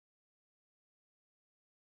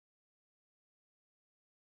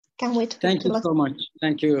Can't wait to talk Thank to you so much.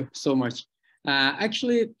 Thank you so much.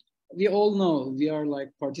 Actually, we all know we are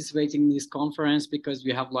like participating in this conference because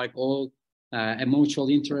we have like all a mutual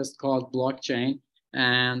interest called blockchain,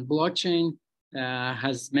 and blockchain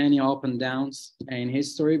has many up and downs in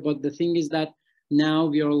history. But the thing is that now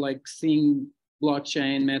we are like seeing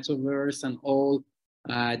blockchain, metaverse, and all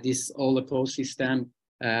this all ecosystem.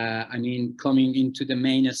 I mean, coming into the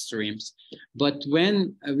mainstreams. But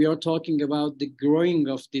when we are talking about the growing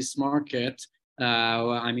of this market,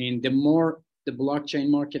 I mean, the more the blockchain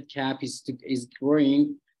market cap is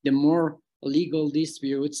growing, the more legal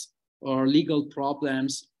disputes or legal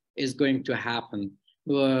problems is going to happen.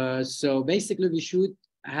 So basically, we should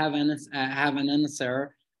have an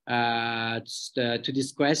answer to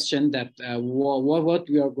this question that what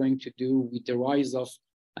we are going to do with the rise of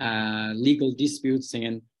legal disputes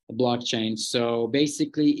in blockchain. So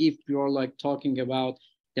basically, if you're like talking about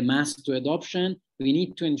the mass to adoption, we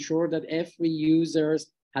need to ensure that every user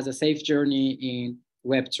has a safe journey in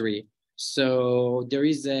Web3. So there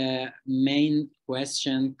is a main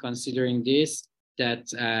question considering this, that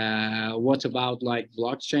what about like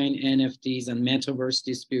blockchain, NFTs, and metaverse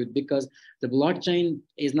dispute? Because the blockchain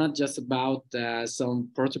is not just about some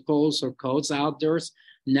protocols or codes out there.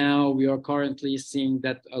 Now we are currently seeing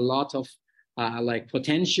that a lot of like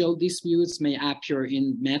potential disputes may appear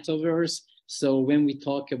in metaverse. So when we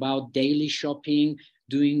talk about daily shopping,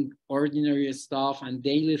 doing ordinary stuff and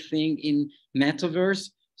daily thing in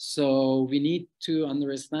metaverse, so we need to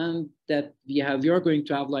understand that we are going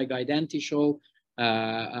to have like identical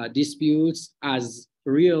disputes as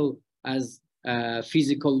real as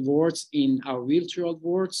physical worlds in our virtual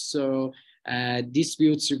worlds. So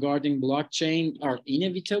disputes regarding blockchain are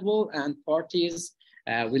inevitable, and parties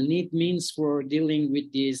will need means for dealing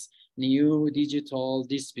with these new digital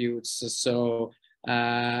disputes. So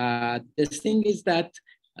the thing is that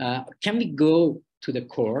can we go to the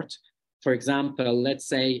court? For example, let's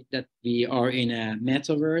say that we are in a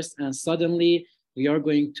metaverse and suddenly we are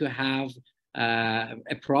going to have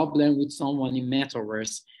a problem with someone in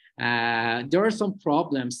metaverse. There are some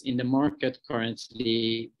problems in the market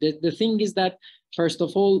currently. The thing is that, first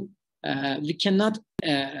of all, we cannot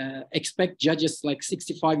expect judges like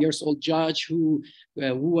 65 years old judge who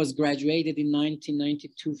was graduated in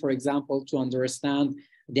 1992, for example, to understand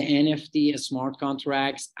the NFT smart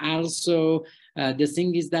contracts. Also, the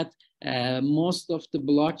thing is that most of the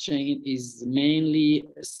blockchain is mainly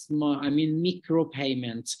small, I mean, micro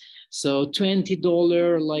payments. So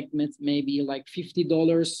 $20, like maybe like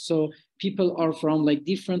 $50. So people are from like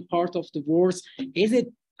different part of the world. Is it,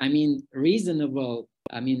 I mean, reasonable,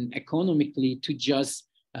 I mean, economically to just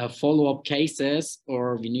follow up cases,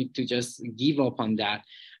 or we need to just give up on that?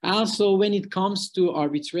 Also, when it comes to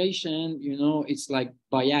arbitration, you know, it's like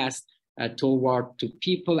biased toward to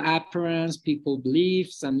people appearance, people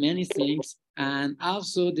beliefs, and many things. And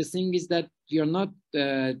also the thing is that you're not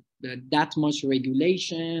that much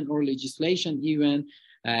regulation or legislation even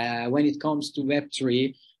when it comes to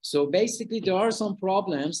Web3. So basically, there are some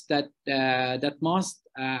problems that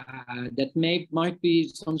might be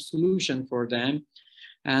some solution for them.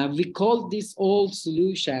 We call this old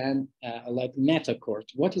solution like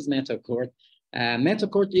MetaCourt. What is MetaCourt?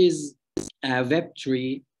 MetaCourt is a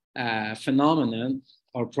Web3 phenomenon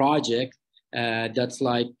or project that's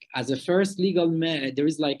like, as a first legal, there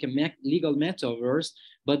is like a legal metaverse.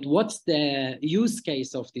 But what's the use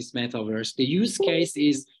case of this metaverse? The use case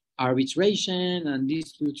is arbitration and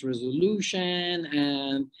dispute resolution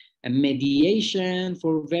and mediation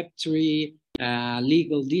for Web3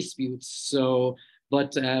 legal disputes. So,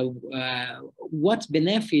 but what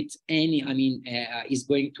benefit is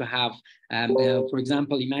going to have? For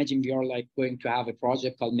example, imagine we are like going to have a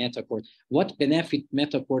project called MetaCourt. What benefit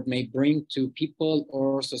MetaCourt may bring to people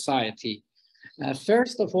or society?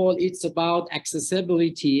 First of all, it's about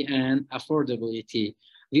accessibility and affordability.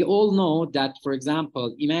 We all know that, for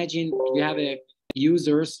example, imagine we have a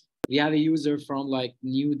user from like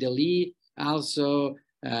New Delhi. Also,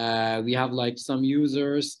 we have like some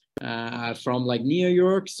users from like New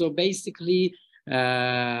York. So basically,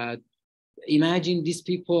 imagine these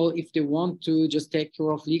people, if they want to just take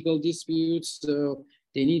care of legal disputes, so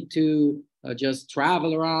they need to just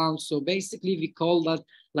travel around. So basically, we call that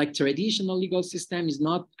like traditional legal system is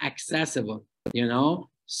not accessible, you know?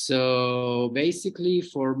 So basically,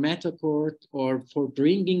 for MetaCourt or for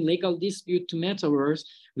bringing legal dispute to metaverse,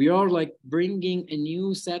 we are like bringing a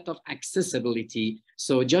new set of accessibility.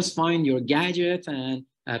 So just find your gadget and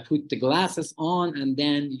put the glasses on, and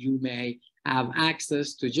then you may have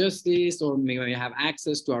access to justice, or may have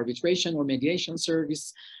access to arbitration or mediation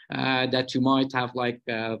service that you might have like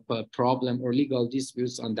a problem or legal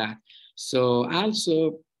disputes on that. So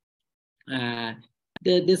also,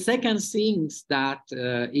 the second things that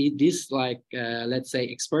this like, let's say,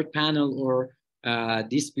 expert panel or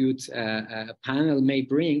dispute panel may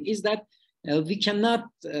bring is that we cannot,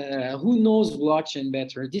 who knows blockchain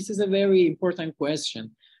better? This is a very important question.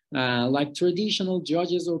 Like traditional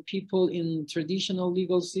judges or people in traditional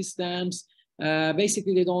legal systems,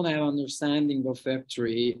 basically they don't have understanding of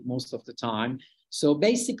Web3 most of the time. So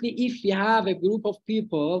basically, if you have a group of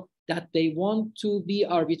people that they want to be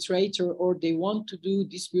arbitrator or they want to do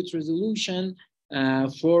dispute resolution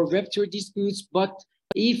for Web3 disputes, but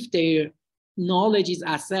if their knowledge is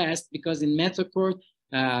assessed, because in MetaCourt,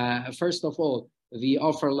 first of all, we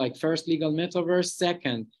offer like first legal metaverse.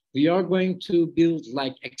 Second, we are going to build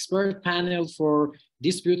like expert panel for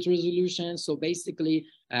dispute resolution. So basically,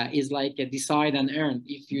 is like a decide and earn.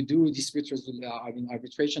 If you do dispute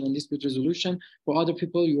arbitration and dispute resolution for other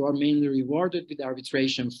people, you are mainly rewarded with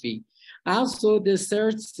arbitration fee. Also, the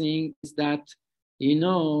third thing is that, you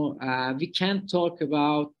know, we can't talk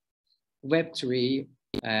about Web3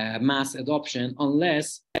 mass adoption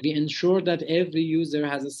unless we ensure that every user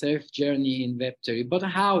has a safe journey in Web3. But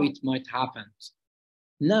how it might happen?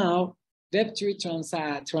 Now, Web3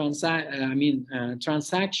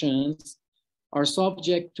 transactions are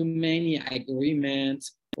subject to many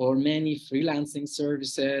agreements or many freelancing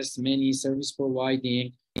services, many service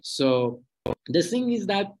providing. So the thing is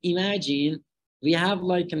that, imagine we have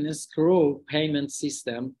like an escrow payment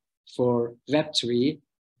system for Web3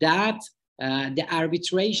 that the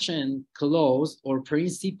arbitration clause or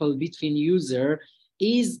principle between user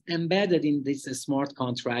is embedded in this smart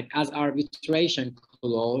contract as arbitration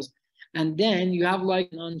clause. And then you have like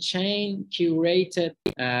an on-chain curated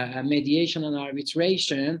mediation and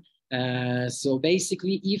arbitration. So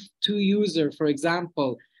basically, if two users, for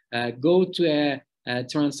example, go to a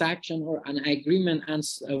transaction or an agreement, and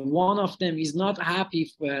one of them is not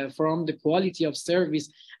happy from the quality of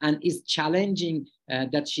service and is challenging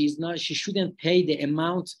that she shouldn't pay the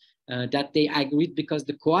amount that they agreed because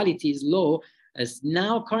the quality is low. As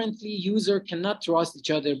now currently user cannot trust each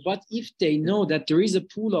other, but if they know that there is a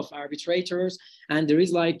pool of arbitrators and there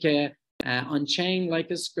is like a on-chain like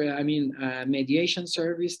a mediation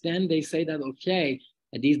service, then they say that okay,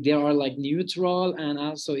 they are like neutral and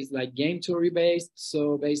also it's like game theory based.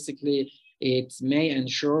 So basically it may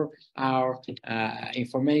ensure our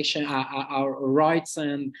information, our rights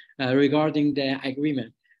and regarding the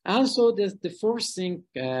agreement. Also, the fourth thing,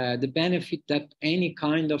 the benefit that any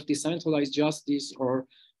kind of decentralized justice or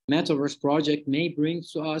metaverse project may bring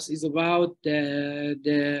to us is about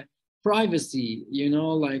the privacy. You know,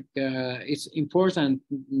 like it's important.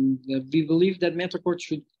 We believe that MetaCourt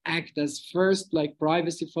should act as first like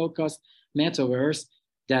privacy-focused metaverse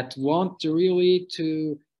that want to really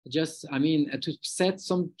to just, to set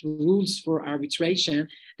some rules for arbitration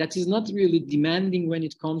that is not really demanding when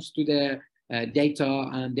it comes to the data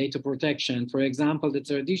and data protection. For example, the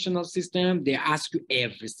traditional system, they ask you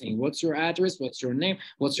everything. What's your address? What's your name?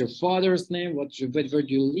 What's your father's name? Where do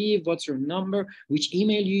you live? What's your number? Which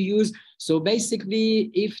email you use? So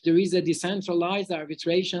basically, if there is a decentralized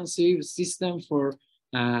arbitration system for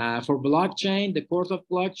blockchain, the court of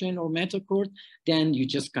blockchain or MetaCourt, then you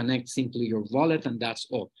just connect simply your wallet and that's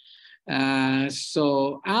all.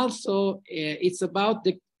 So also, it's about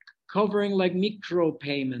the covering like micro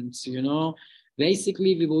payments, you know.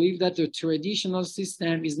 Basically, we believe that the traditional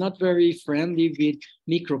system is not very friendly with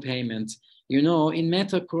micro payments. You know, in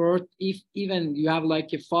MetaCourt, if even you have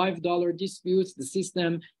like a $5 disputes, the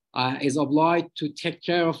system is obliged to take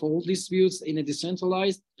care of all disputes in a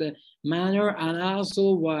decentralized manner. And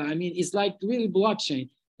also, it's like really blockchain.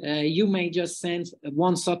 You may just send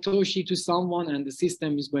one Satoshi to someone and the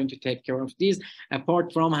system is going to take care of this,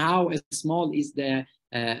 apart from how small is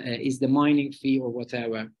the mining fee or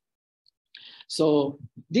whatever. So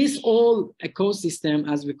this whole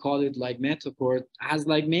ecosystem, as we call it, like MetaCourt, has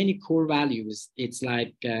like many core values. It's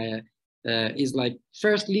like is like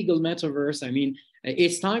first legal metaverse.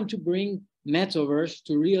 It's time to bring metaverse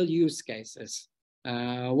to real use cases.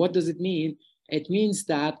 What does it mean? It means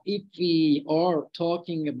that if we are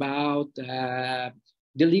talking about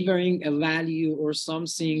delivering a value or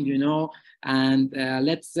something, you know, and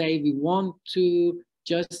let's say we want to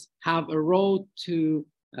just have a road to,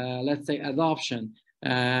 let's say, adoption.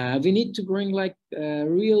 We need to bring like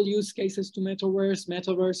real use cases to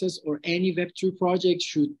metaverses, or any Web3 project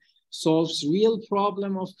should solve real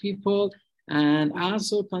problem of people. And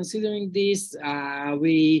also considering this,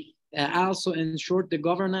 we also ensure the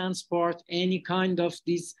governance part, any kind of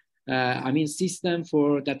this, system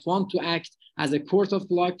for that want to act as a court of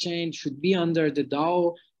blockchain should be under the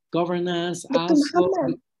DAO governance. Dr. Also,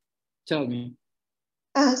 Mohammed, tell me.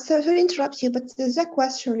 so to interrupt you, but there's a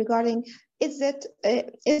question regarding, is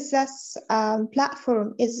this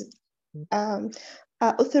platform is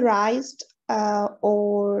authorized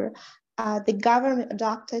or the government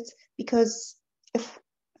adopted? Because if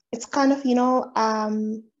it's kind of,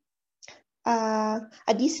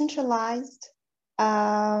 a decentralized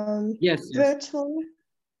Yes. virtual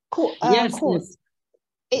court. Yes.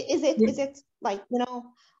 Is it like,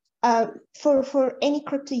 for any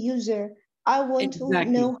crypto user, I want to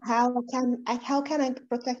know how can I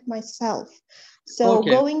protect myself. So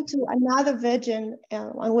going to another version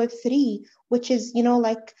on Web3, which is,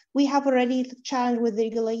 like we have already the challenge with the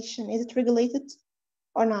regulation. Is it regulated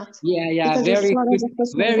or not? Yeah.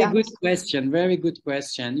 Because Very good question. Very good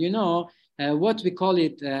question. What we call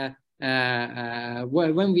it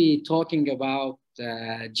when we talking about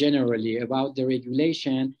generally about the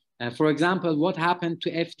regulation. For example, what happened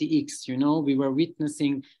to FTX? We were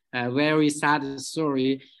witnessing a very sad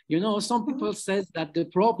story. Some people says that the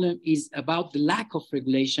problem is about the lack of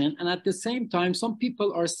regulation, and at the same time, some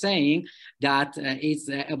people are saying that it's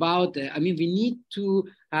about. We need to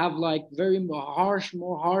have like more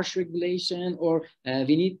harsh regulation, or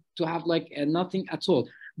we need to have like nothing at all.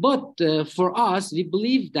 But for us, we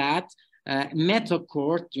believe that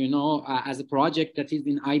MetaCourt, as a project that is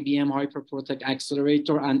in IBM Hyperprotect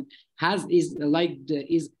Accelerator and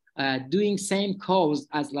is doing same cause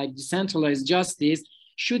as like Decentralized Justice,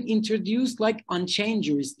 should introduce like on-chain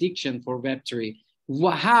jurisdiction for Web3.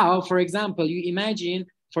 How, for example, you imagine,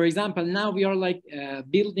 for example, now we are like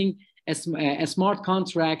building a smart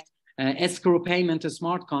contract, escrow payment, a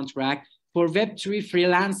smart contract for Web3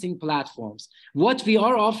 freelancing platforms. What we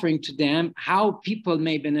are offering to them, how people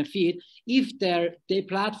may benefit if their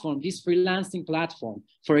platform, this freelancing platform,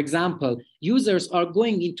 for example, users are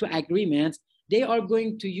going into agreements, they are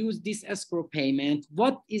going to use this escrow payment.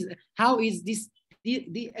 How is this,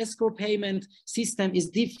 the escrow payment system is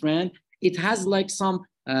different. It has like some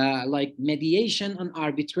like mediation and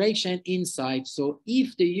arbitration inside. So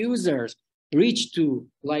if the users reach to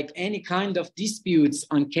like any kind of disputes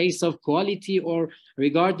on case of quality or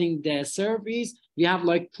regarding the service, we have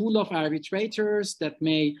like pool of arbitrators that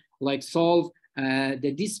may like solve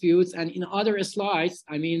the disputes. And in other slides,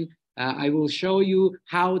 I will show you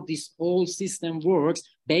how this whole system works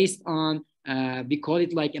based on, we call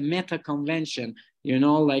it like a meta convention,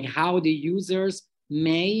 like how the users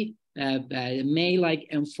may like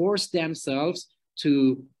enforce themselves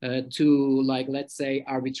to like, let's say,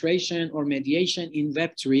 arbitration or mediation in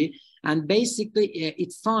Web3. And basically,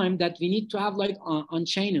 it's time that we need to have like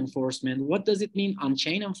on-chain enforcement. What does it mean?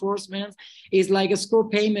 On-chain enforcement is like a escrow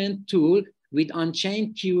payment tool with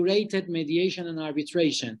on-chain curated mediation and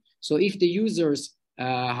arbitration. So if the users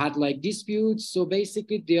had like disputes, so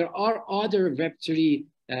basically there are other Web3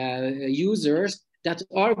 users that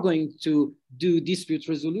are going to do dispute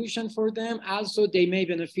resolution for them. Also, they may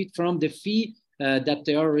benefit from the fee that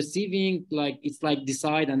they are receiving, like it's like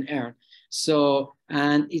decide and earn. So,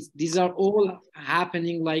 and these are all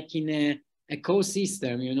happening like in a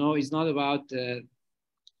ecosystem, it's not about,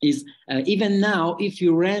 even now, if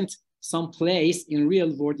you rent some place in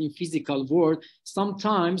real world, in physical world,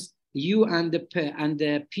 sometimes you and the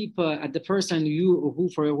people, the person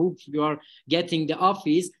for who you are getting the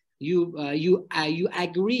office, you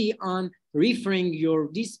agree on referring your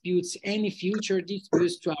disputes, any future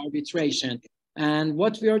disputes, to arbitration. And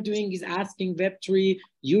what we are doing is asking Web3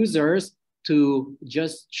 users to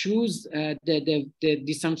just choose the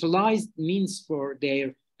decentralized means for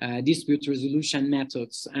their dispute resolution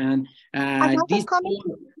methods. And this.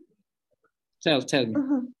 Tell me.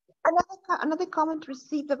 Mm-hmm. Another comment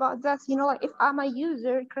received about this, like if I'm a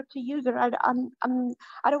user, crypto user, I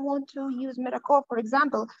don't want to use MetaCourt, for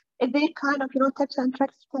example. If they kind of, tips and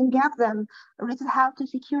tricks can give them related how to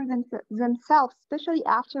secure themselves, especially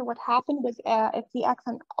after what happened with FTX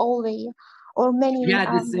and all the, or many.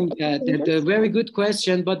 Yeah, the very good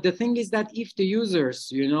question. But the thing is that if the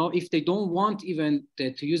users, if they don't want even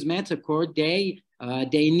to use MetaCourt,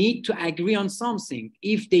 they need to agree on something.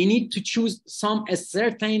 If they need to choose a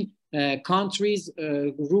certain countries'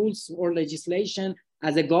 rules or legislation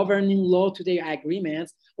as a governing law to their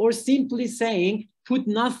agreements, or simply saying put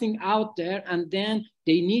nothing out there, and then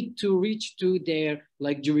they need to reach to their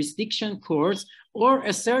like jurisdiction courts. Or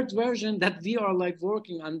a third version that we are like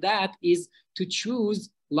working on, that is to choose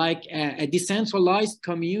like a decentralized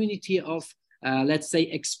community of let's say,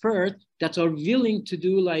 experts that are willing to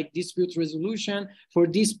do like dispute resolution for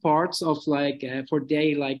these parts of like for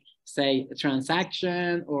their like say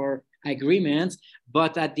transaction or agreements.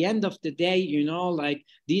 But at the end of the day, you know, like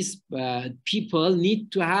these people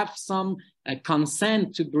need to have some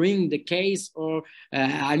consent to bring the case, or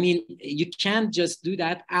I mean, you can't just do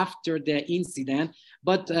that after the incident.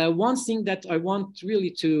 But one thing that I want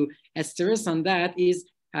really to stress on that is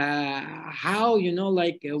how, you know,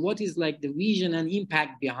 like what is like the vision and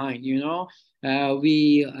impact behind, you know,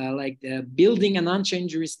 we like building an unchained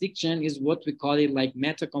jurisdiction is what we call it like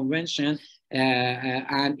meta convention,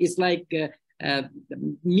 and it's like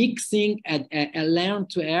mixing a learn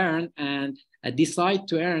to earn and decide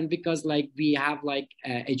to earn, because like we have like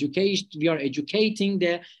education, we are educating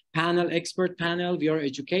the panel, expert panel, we are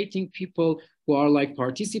educating people who are like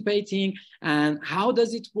participating. And how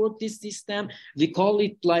does it work, this system? We call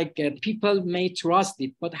it like people may trust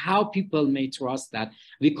it, but how people may trust that?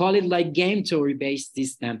 We call it like game theory based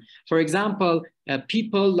system. For example,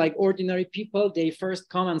 people like ordinary people, they first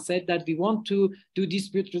come and said that we want to do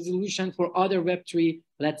dispute resolution for other Web3,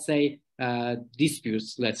 let's say,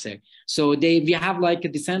 disputes, let's say. So we have like a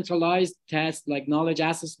decentralized test, like knowledge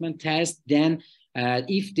assessment test. Then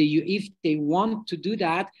if they want to do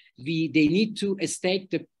that, they need to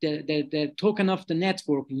stake the token of the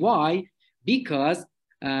network. Why? Because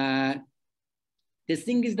the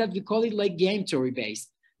thing is that we call it like game theory based.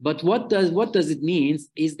 But what does it mean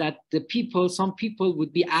is that some people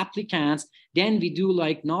would be applicants, then we do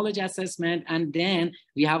like knowledge assessment, and then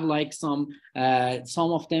we have like some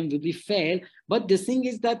of them will be failed. But the thing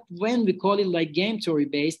is that when we call it like game theory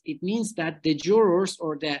based, it means that the jurors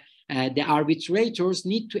or the arbitrators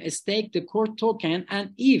need to stake the court token, and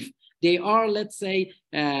if they are, let's say,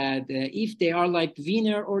 if they are like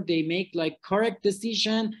winner or they make like correct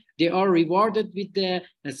decision, they are rewarded with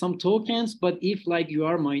some tokens. But if like you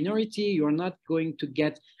are minority, you're not going to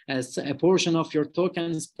get a portion of your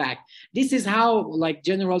tokens back. This is how like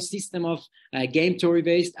general system of game theory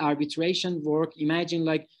based arbitration work. Imagine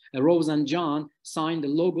like Rose and John signed a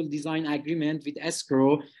logo design agreement with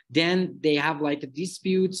escrow. Then they have like a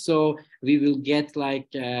dispute. So we will get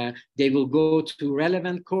like, they will go to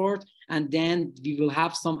relevant court, and then we will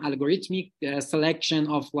have some algorithmic selection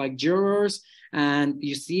of like jurors. And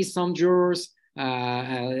you see some jurors,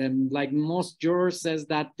 like most jurors says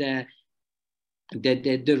that the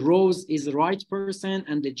Rose is the right person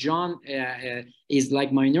and the John is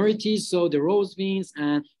like minority. So the Rose wins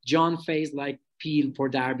and John face like appeal for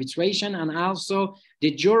the arbitration. And also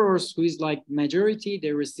the jurors who is like majority,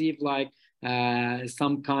 they receive like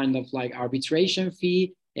some kind of like arbitration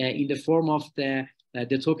fee in the form of the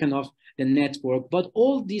token of the network. But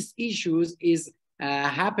all these issues is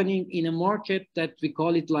happening in a market that we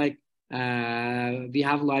call it like we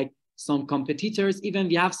have like some competitors. Even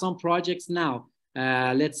we have some projects now.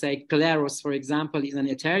 Let's say Claros, for example, is an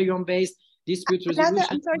Ethereum based dispute resolution.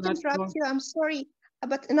 I'm sorry to interrupt you. I'm sorry.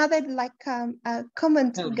 But another like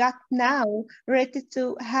comment we got now related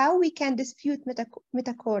to how we can dispute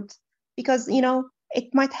meta court, because you know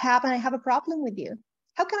it might happen. I have a problem with you.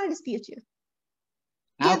 How can I dispute you?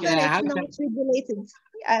 Given it's not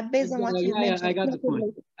regulated, based on what you mentioned. I got the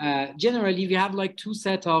point. Generally, we have like two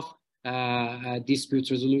sets of dispute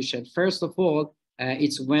resolution. First of all,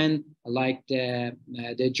 it's when like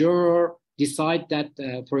the juror decide that,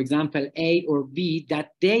 for example, A or B, that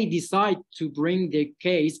they decide to bring the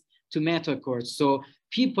case to meta court. So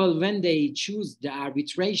people, when they choose the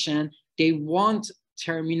arbitration, they want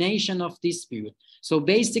termination of dispute. So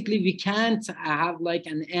basically, we can't have like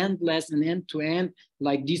an endless and end-to-end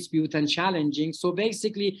like dispute and challenging. So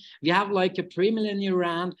basically, we have like a preliminary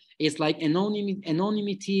round. It's like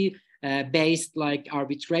anonymity based like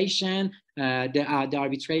arbitration. The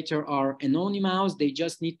arbitrator are anonymous. They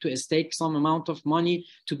just need to stake some amount of money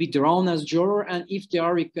to be drawn as juror. And if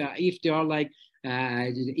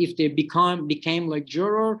they became like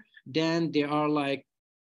juror, then they are like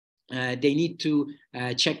they need to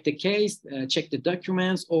check the case, check the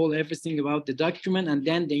documents, everything about the document, and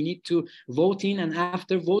then they need to vote in. And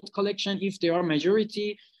after vote collection, if they are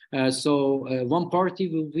majority, one party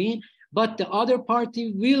will win, but the other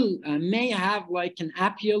party will may have like an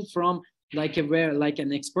appeal from like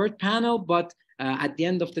an expert panel. But at the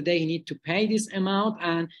end of the day, he need to pay this amount,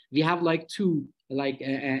 and we have like two like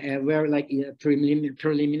where like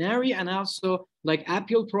preliminary and also like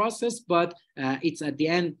appeal process, but it's at the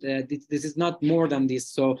end, this is not more than this.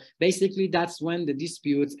 So basically that's when the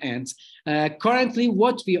dispute ends. Currently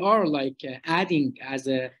what we are like adding as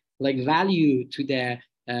a like value to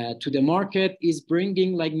the market is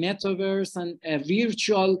bringing like metaverse and a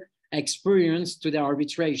virtual experience to the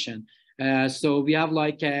arbitration. So we have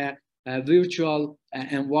like a virtual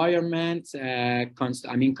environment,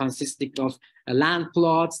 consisting of land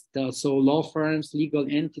plots, so law firms, legal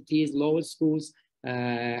entities, law schools,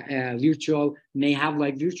 virtual may have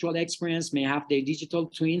like virtual experience, may have their digital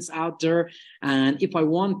twins out there. And if I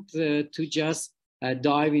want to just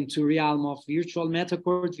dive into realm of virtual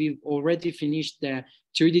metacourt, we've already finished the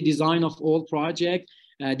 3D design of all project.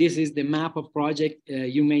 This is the map of project.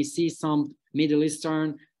 You may see some Middle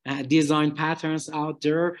Eastern design patterns out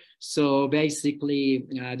there. So basically,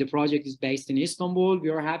 the project is based in Istanbul. We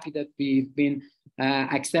are happy that we've been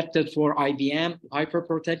accepted for IBM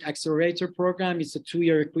Hyperprotect Accelerator Program. It's a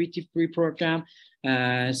 2-year equity-free program.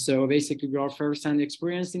 So basically, we are first-hand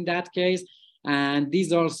experience in that case. And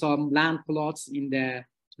these are some land plots in the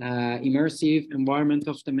immersive environment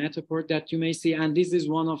of the metacourt that you may see. And this is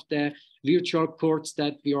one of the virtual courts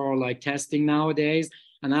that we are like testing nowadays.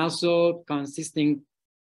 And also consisting,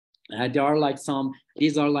 there are like some,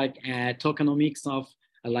 these are like tokenomics of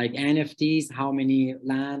like NFTs, how many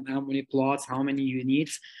land, how many plots, how many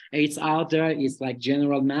units it's out there. It's like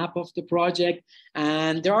general map of the project.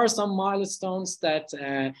 And there are some milestones that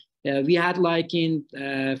we had like in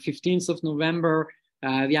 15th of November,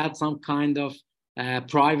 we had some kind of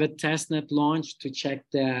private testnet launch to check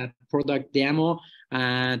the product demo.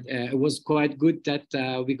 And it was quite good that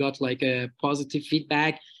we got like a positive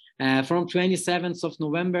feedback. From 27th of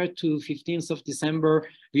November to 15th of December,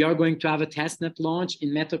 we are going to have a testnet launch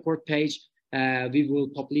in Metacourt page. We will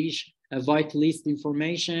publish a whitelist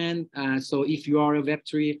information. So if you are a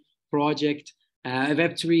Web3 project, a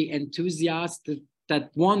Web3 enthusiast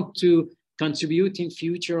that want to contribute in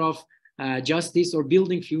future of justice or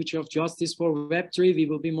building future of justice for Web3, we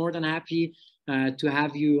will be more than happy to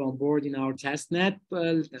have you on board in our testnet.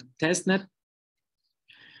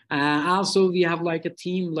 Also, we have like a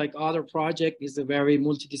team, like other project is a very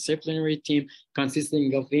multidisciplinary team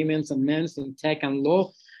consisting of women's and men's in tech and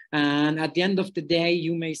law. And at the end of the day,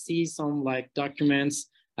 you may see some like documents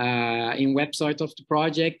in website of the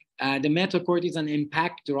project. The Metacourt is an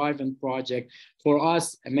impact-driven project. For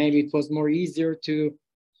us, maybe it was more easier to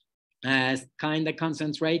kind of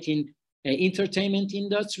concentrate in entertainment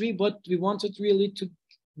industry, but we wanted really to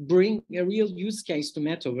bring a real use case to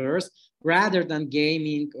metaverse rather than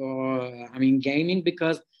gaming, or gaming,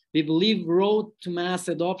 because we believe road to mass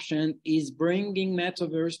adoption is bringing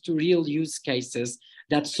metaverse to real use cases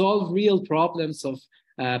that solve real problems of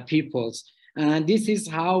peoples. And this is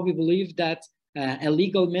how we believe that a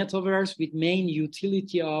legal metaverse with main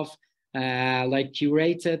utility of like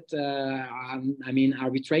curated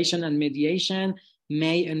arbitration and mediation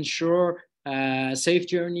may ensure a safe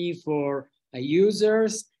journey for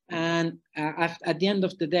users. And at the end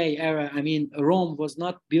of the day, Rome was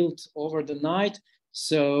not built over the night.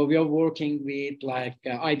 So we are working with like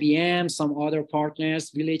IBM, some other partners,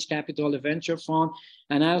 Village Capital, a venture fund.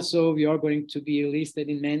 And also we are going to be listed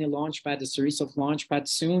in many launchpad, a series of launchpads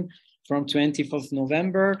soon from 20th of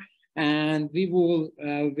November. And we will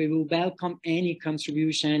welcome any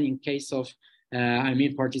contribution in case of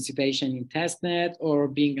participation in testnet or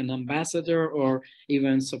being an ambassador or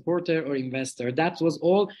even supporter or investor. That was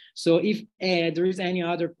all. So if there is any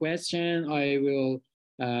other question, I will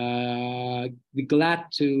be glad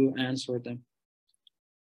to answer them.